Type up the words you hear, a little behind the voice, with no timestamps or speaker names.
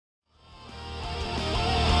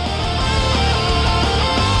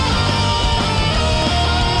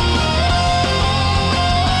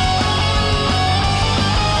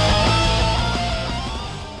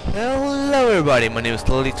everybody, my name is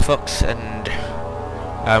Lilith Fox and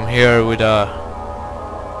I'm here with a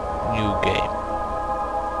new game,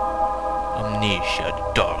 Amnesia,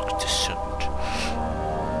 the Dark Descent.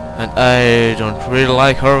 And I don't really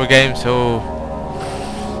like horror games, so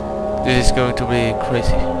this is going to be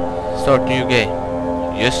crazy. Start new game.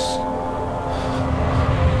 Yes.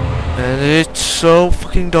 And it's so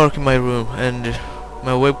fucking dark in my room and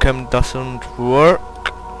my webcam doesn't work.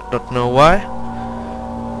 Don't know why.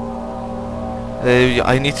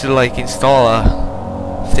 I need to like install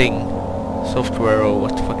a thing, software or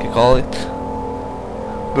what the fuck you call it.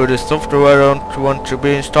 But the software don't want to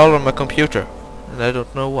be installed on my computer, and I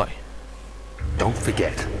don't know why. Don't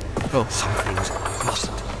forget. Oh. Some things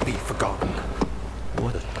mustn't be forgotten.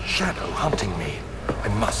 What? The shadow hunting me. I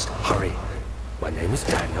must hurry. My name is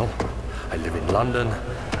Daniel. I live in London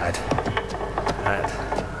at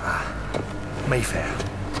Mayfair.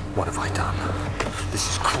 What have I done? This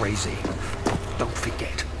is crazy. Don't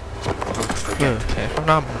forget. Don't forget.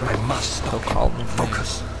 I must stop.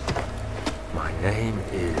 Focus. My name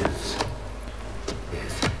is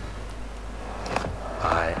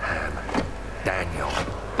I am Daniel.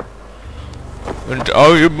 And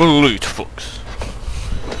I am Elite Fox.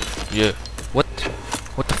 Yeah. What?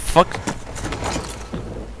 What the fuck?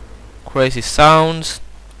 Crazy sounds.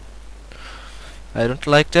 I don't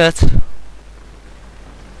like that.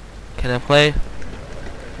 Can I play?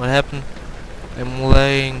 What happened? I'm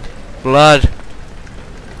laying blood.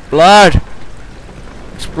 Blood!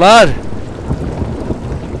 It's blood!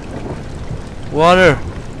 Water!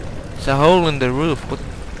 There's a hole in the roof. What?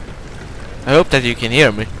 I hope that you can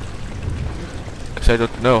hear me, because I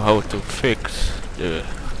don't know how to fix the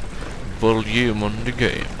volume on the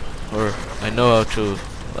game. Or I know how to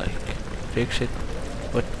like fix it,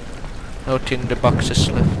 but no tinder boxes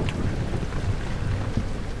left.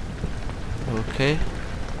 Okay.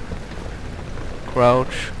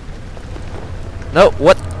 Crouch. No,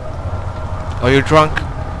 what? Are you drunk?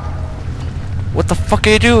 What the fuck are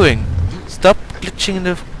you doing? Stop glitching in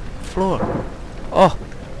the floor. Oh.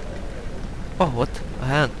 Oh, what? A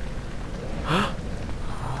hand. Oh.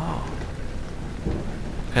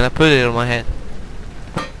 Can I put it on my head?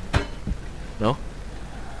 No?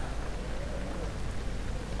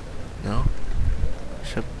 No?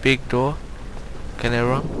 It's a big door. Can I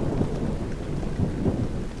run?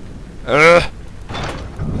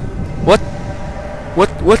 What?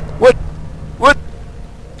 What?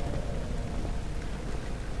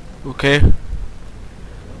 Okay.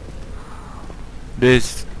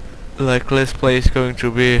 This like let's play is going to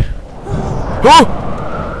be. Oh!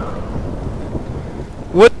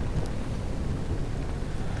 What?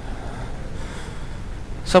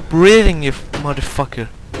 Stop breathing, you motherfucker.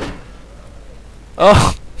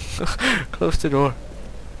 Oh! Close the door.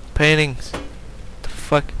 Paintings. What the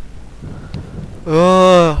fuck?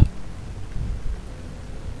 Oh!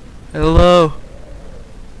 Hello.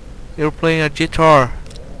 You're playing a guitar.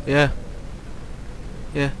 Yeah.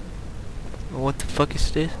 Yeah. What the fuck is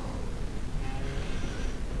this?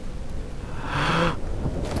 I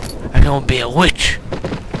can't be a witch.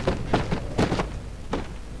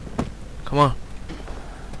 Come on.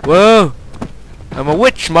 Whoa! I'm a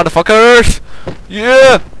witch, motherfuckers!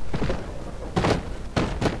 Yeah!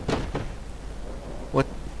 What?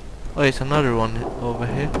 Oh, it's another one over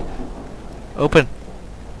here. Open.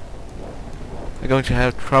 I'm going to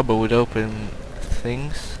have trouble with open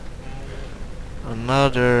things.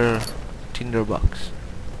 Another tinder box.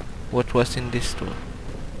 What was in this store?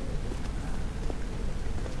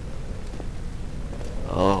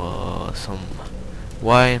 Oh, some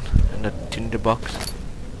wine and a tinder box.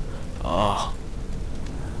 Oh.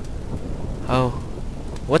 Oh.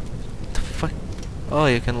 What the fuck? Oh,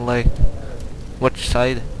 you can like watch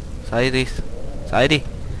sidey. Sidey.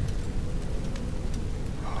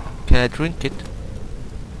 Can I drink it?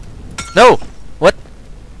 No! What?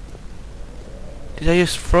 Did I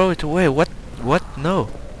just throw it away? What? No.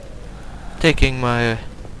 Taking my...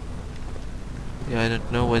 yeah, I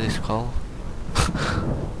don't know what it's called.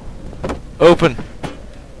 Open!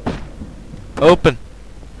 Open!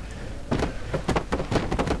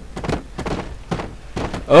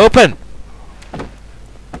 Open!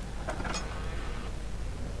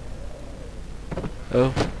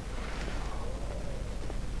 Oh.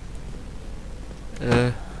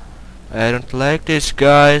 I don't like this,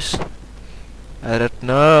 guys. I don't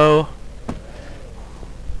know.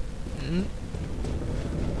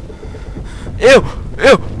 Ew!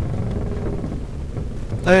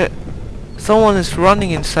 Someone is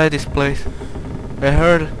running inside this place. I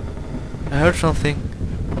heard something.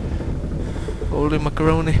 Holy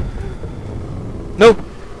macaroni. No!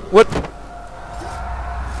 What?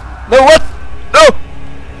 No, what?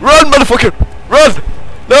 Run, motherfucker! Run!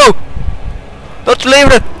 No! Don't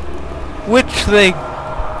leave it! Which thing?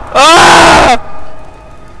 Ah!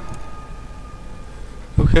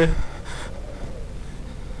 Okay.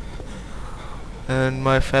 And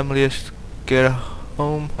my family is get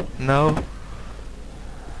home now.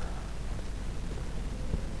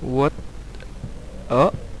 What?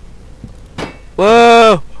 Oh!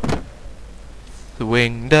 Whoa!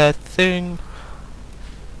 Swing that thing.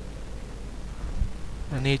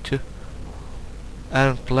 I need to. I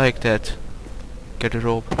don't like that. Get a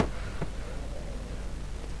rope.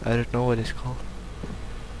 I don't know what it's called.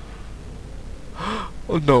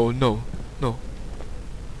 Oh no, no, no.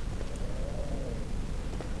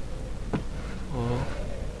 Oh.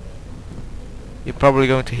 You're probably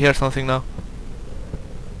going to hear something now.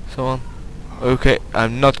 Someone. Okay,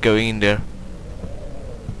 I'm not going in there.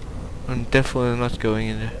 I'm definitely not going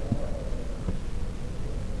in there.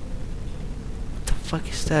 What the fuck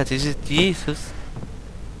is that? Is it Jesus?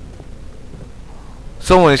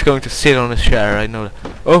 Someone is going to sit on a chair, I know that.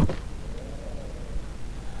 Oh!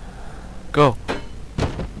 Go!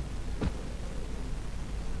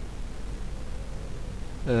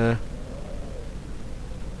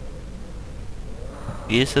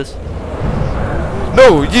 Jesus?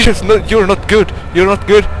 No! Jesus! No! You're not good! You're not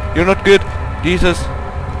good! You're not good! Jesus!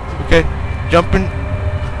 Okay, jump in!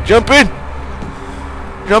 Jump in!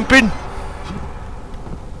 Jump in!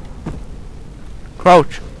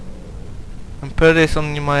 Crouch! And put this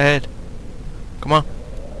on my head. Come on.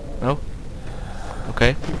 No?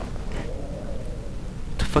 Okay.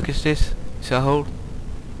 What the fuck is this? Is that a hole?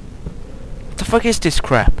 What the fuck is this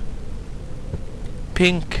crap?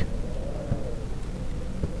 Pink.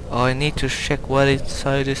 Oh, I need to check what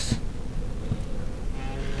inside is.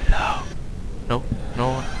 No. No.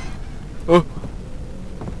 No. Oh.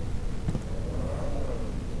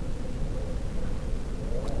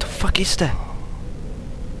 What the fuck is that?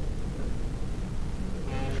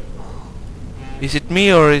 Is it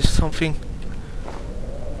me or is something?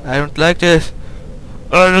 I don't like this.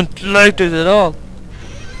 I don't like this at all.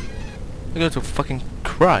 I'm going to fucking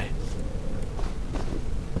cry.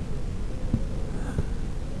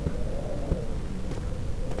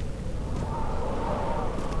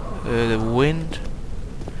 The wind.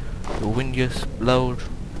 The wind just blowed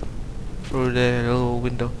through the little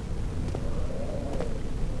window.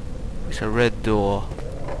 It's a red door.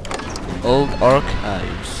 Old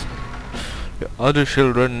archives. The other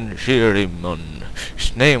children cheer him on.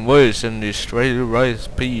 His name was and his ready to rise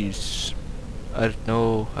peace. I don't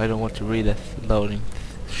know. I don't want to read that loading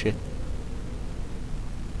shit.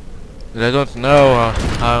 And I don't know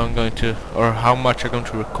how I'm going to, or how much I'm going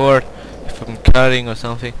to record. If I'm cutting or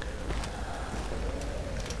something.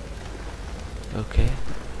 Okay.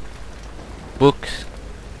 Books.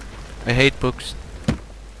 I hate books.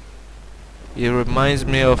 It reminds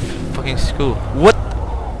me of fucking school. What?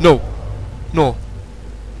 No. No.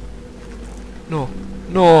 No.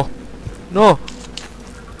 No. No.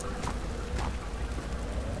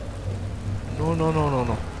 No, no, no, no,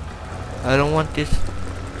 no. I don't want this.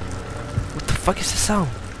 What the fuck is the sound?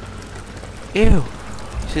 Ew.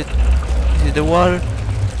 Is it the water?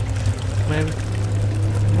 Maybe.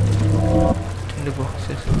 In the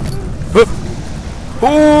boxes.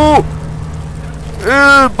 Oh!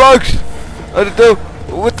 Bugs! I don't know.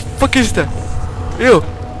 What the fuck is that? Ew.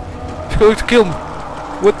 It's going to kill me.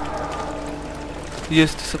 What? He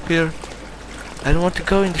just disappeared. I don't want to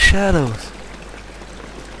go in the shadows.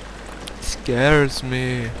 It scares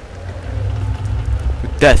me.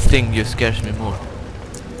 But that thing just scares me more.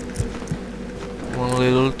 One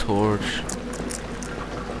little torch.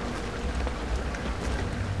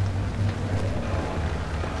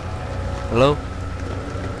 Hello?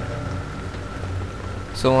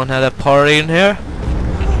 Someone had a party in here?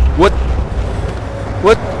 What?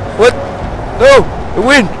 What? What? No! The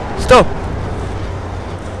wind! Stop!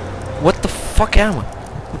 What the fuck am I?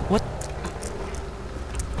 What?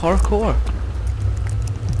 Parkour?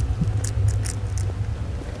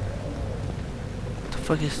 What the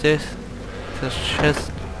fuck is this? It's a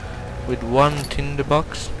chest with one tinder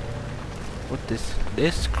box. What is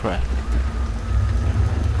this crap?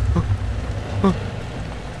 What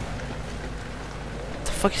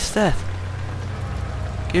the fuck is that?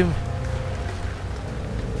 Give me.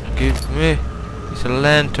 Give me. It's a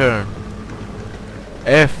lantern.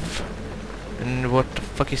 F. And what the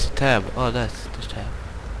fuck is the tab? Oh, that's the tab.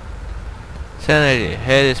 Sanity.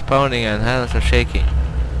 Head is pounding and hands are shaking.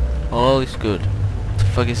 All is good. What the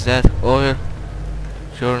fuck is that? Oil.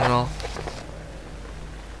 Journal.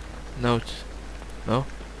 Notes. No.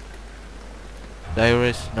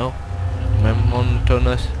 Diaries. No.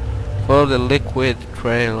 Monotonous Follow the liquid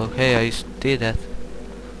trail. Okay, I did that.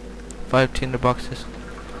 5 tinder boxes.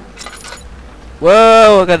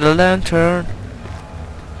 Whoa, I got a lantern.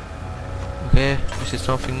 Okay, is there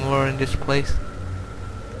something more in this place?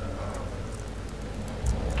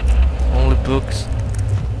 Only books.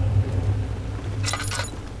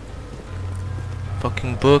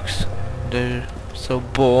 Fucking books. They're so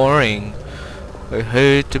boring. I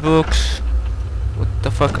hate the books. What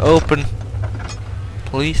the fuck? Open.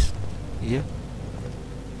 Please. Yeah.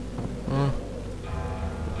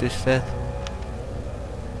 What is that?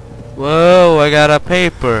 Whoa, I got a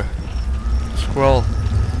paper. Scroll.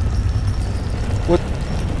 What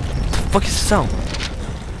the fuck is the sound?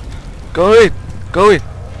 Go in! Go in!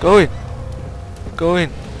 Go in! Go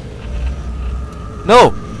in!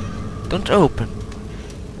 No! Don't open.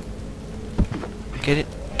 Get it.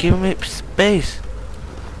 Give me space.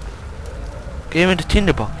 Give me the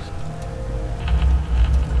tinderbox.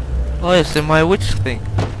 Oh, it's in my witch thing.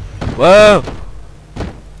 Whoa!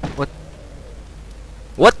 What?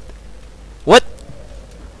 What? What?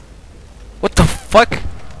 What the fuck?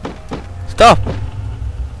 Stop!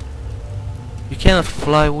 You cannot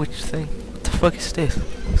fly witch thing. What the fuck is this?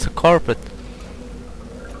 It's a carpet.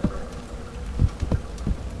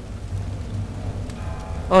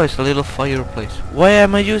 Oh, it's a little fireplace. Why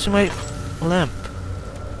am I using my lamp?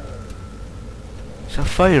 It's a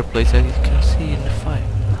fireplace, I can see in the fire.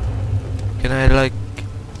 Can I like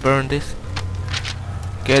burn this?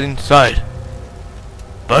 Get inside.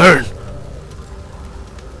 Burn!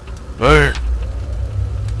 Burn!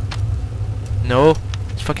 No,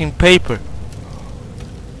 it's fucking paper.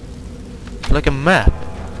 It's like a map.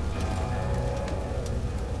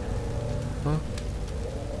 Huh?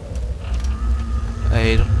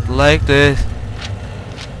 I don't like this.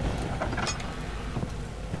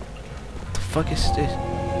 What the fuck is this?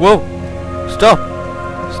 Whoa! Stop!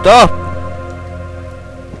 Stop!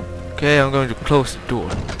 Okay, I'm going to close the door.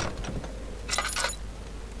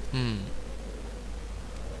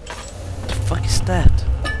 What the fuck is that?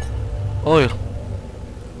 Oil.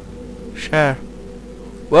 Chair.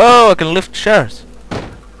 Whoa, I can lift chairs.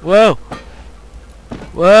 Whoa.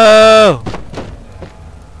 Whoa.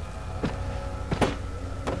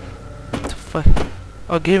 What the fuck?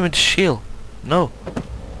 Oh, give me the shield. No.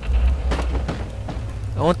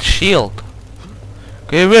 I want the shield.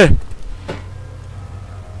 Give me.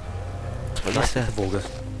 The 19th of August,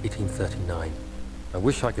 1839. I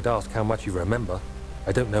wish I could ask how much you remember.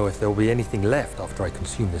 I don't know if there will be anything left after I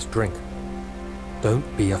consume this drink.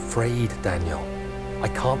 Don't be afraid, Daniel. I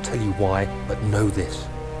can't tell you why, but know this.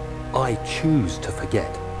 I choose to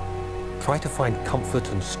forget. Try to find comfort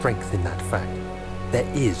and strength in that fact. There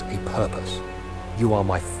is a purpose. You are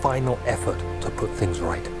my final effort to put things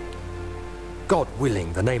right. God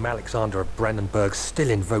willing, the name Alexander of Brandenburg still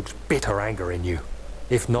invokes bitter anger in you.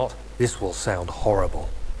 If not, this will sound horrible.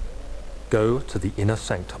 Go to the inner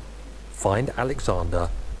sanctum, find Alexander,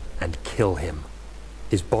 and kill him.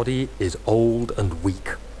 His body is old and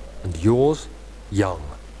weak, and yours, young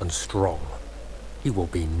and strong. He will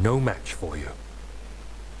be no match for you.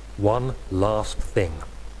 One last thing.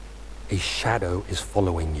 A shadow is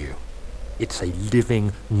following you. It's a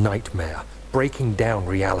living nightmare, breaking down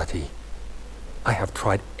reality. I have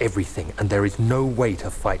tried everything, and there is no way to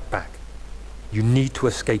fight back. You need to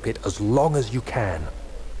escape it as long as you can.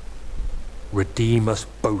 Redeem us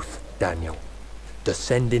both, Daniel.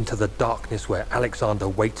 Descend into the darkness where Alexander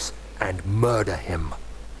waits and murder him.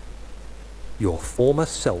 Your former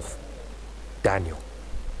self, Daniel.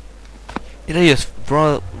 Did I just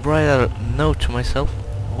write a note to myself?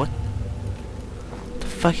 What? The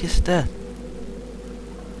fuck is that?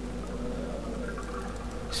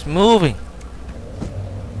 It's moving.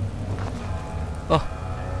 Oh.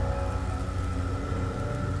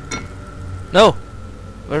 No!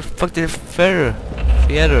 Where the fuck did Feather?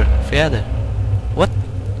 What?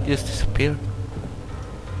 You just disappeared.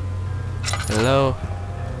 Hello?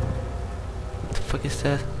 What the fuck is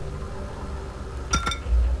that?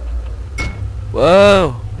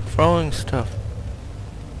 Whoa! Throwing stuff.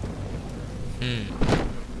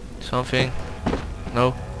 Something?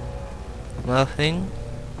 No? Nothing?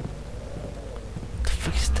 What the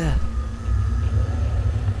fuck is that?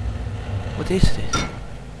 What is this?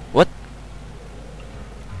 What?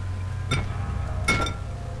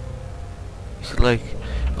 It's like...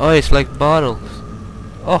 oh, it's like bottles.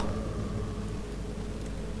 Oh!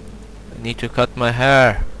 I need to cut my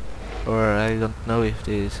hair. Or I don't know if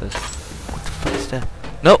this is... what the fuck is that?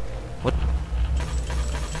 No! What?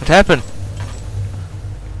 What happened?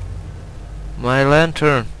 My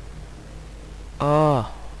lantern.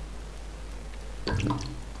 Oh.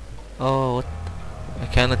 Oh, what? I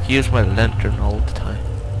cannot use my lantern all the time.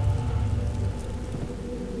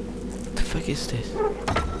 What the fuck is this?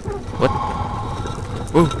 What?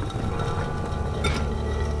 Ooh.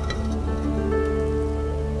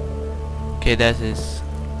 Okay, that is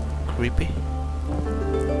creepy.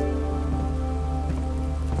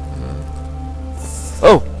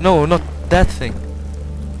 Oh, no, not that thing.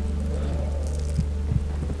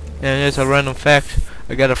 Yeah, here's a random fact.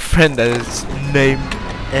 I got a friend that is named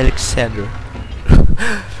Alexander.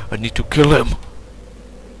 I need to kill him.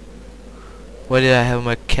 Why did I have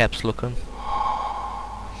my caps look on?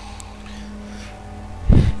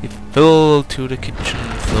 It fell to the kitchen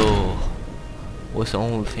floor. Was the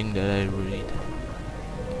only thing that I read.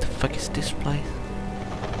 What the fuck is this place?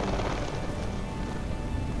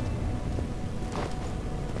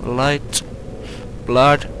 Light,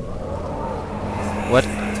 blood. What?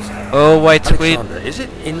 Oh, white screen. Alexander, is it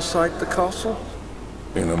inside the castle?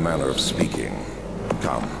 In a manner of speaking.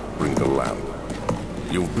 Come, bring the lamp.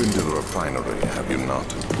 You've been to the refinery, have you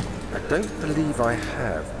not? I don't believe I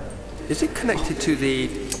have. Is it connected to the...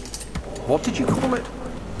 what did you call it?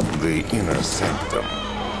 The inner sanctum.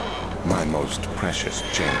 My most precious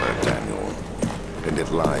chamber, Daniel. And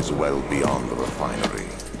it lies well beyond the refinery.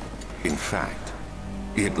 In fact,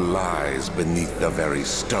 it lies beneath the very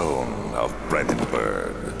stone of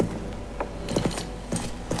Brennenburg.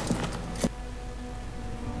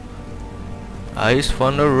 I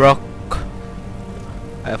found a rock.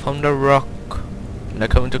 I found a rock. And I'm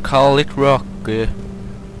going to call it rock.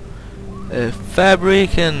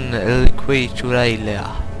 Fabriken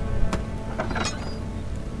Equatorialia.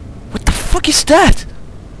 What the fuck is that?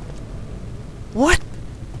 What?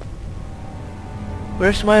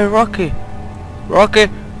 Where's my Rocky? Rocky?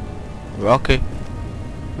 Rocky?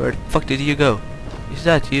 Where the fuck did you go? Is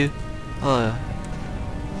that you? Oh yeah.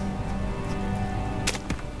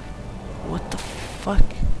 What the fuck?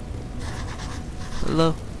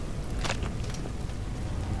 Hello?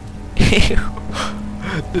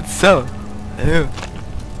 That sound. Ew.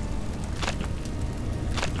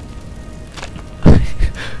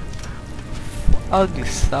 Ugly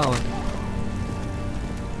sound.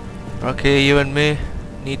 Okay, you and me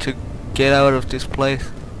need to get out of this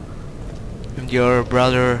place. And your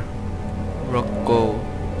brother Rocco.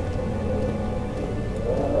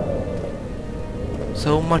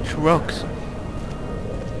 So much rocks.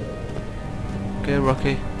 Okay,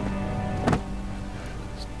 Rocky.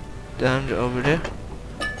 Stand over there.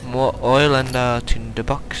 More oil and a tinder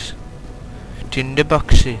box. Tinder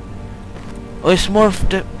boxy. Oh, it's more of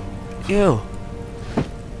the... Ew.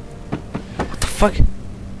 What the fuck? Did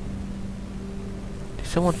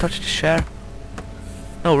someone touch the chair?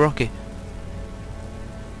 No, Rocky.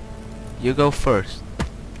 You go first.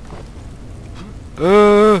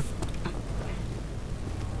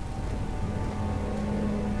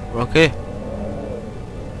 Rocky.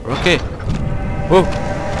 Rocky. Whoa.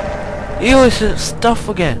 Ew, it's stuff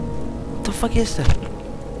again. What the fuck is that?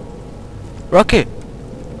 Rocky.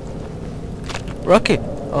 Rocky.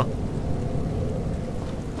 Oh.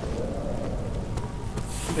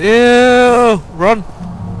 Ew. Run.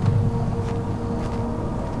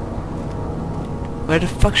 Where the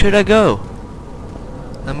fuck should I go?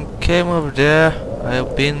 I came over there.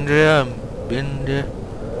 I've been there. I've been there.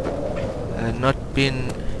 I've not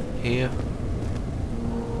been here.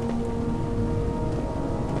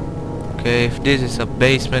 Okay, if this is a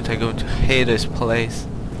basement, I'm going to hate this place.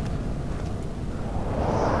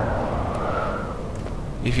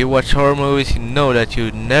 If you watch horror movies, you know that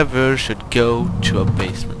you never should go to a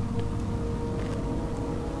basement.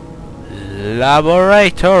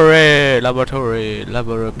 Laboratory! Laboratory! Laboratory!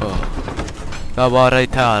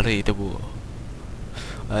 Laboratory!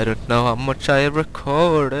 I don't know how much I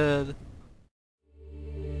recorded.